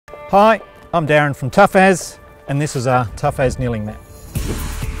Hi, I'm Darren from Tough-As, and this is our Tough-As kneeling mat.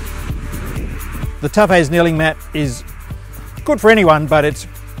 The Tough-As kneeling mat is good for anyone, but it's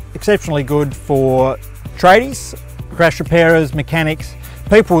exceptionally good for tradies, crash repairers, mechanics,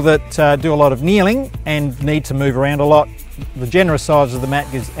 people that do a lot of kneeling and need to move around a lot. The generous size of the mat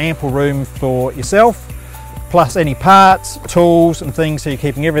gives ample room for yourself, plus any parts, tools and things, so you're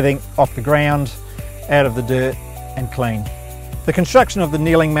keeping everything off the ground, out of the dirt and clean. The construction of the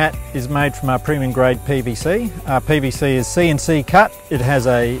kneeling mat is made from our premium grade PVC. Our PVC is CNC cut. It has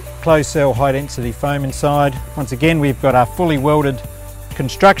a closed cell high density foam inside. Once again, we've got our fully welded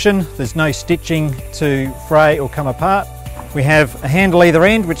construction. There's no stitching to fray or come apart. We have a handle either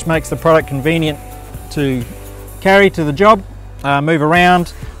end, which makes the product convenient to carry to the job, move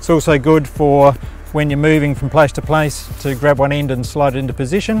around. It's also good for when you're moving from place to place to grab one end and slide it into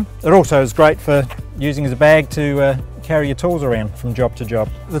position. It also is great for using as a bag to carry your tools around from job to job.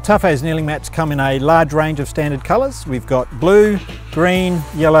 The Tough-As kneeling mats come in a large range of standard colours. We've got blue, green,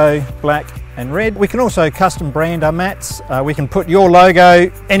 yellow, black and red. We can also custom brand our mats. We can put your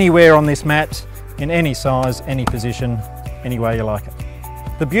logo anywhere on this mat, in any size, any position, any way you like it.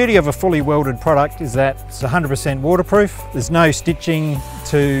 The beauty of a fully welded product is that it's 100% waterproof. There's no stitching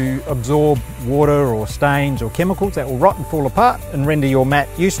to absorb water or stains or chemicals that will rot and fall apart and render your mat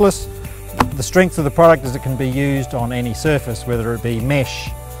useless. The strength of the product is it can be used on any surface, whether it be mesh,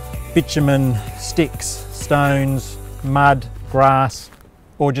 bitumen, sticks, stones, mud, grass,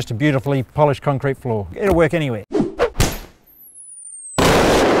 or just a beautifully polished concrete floor. It'll work anywhere.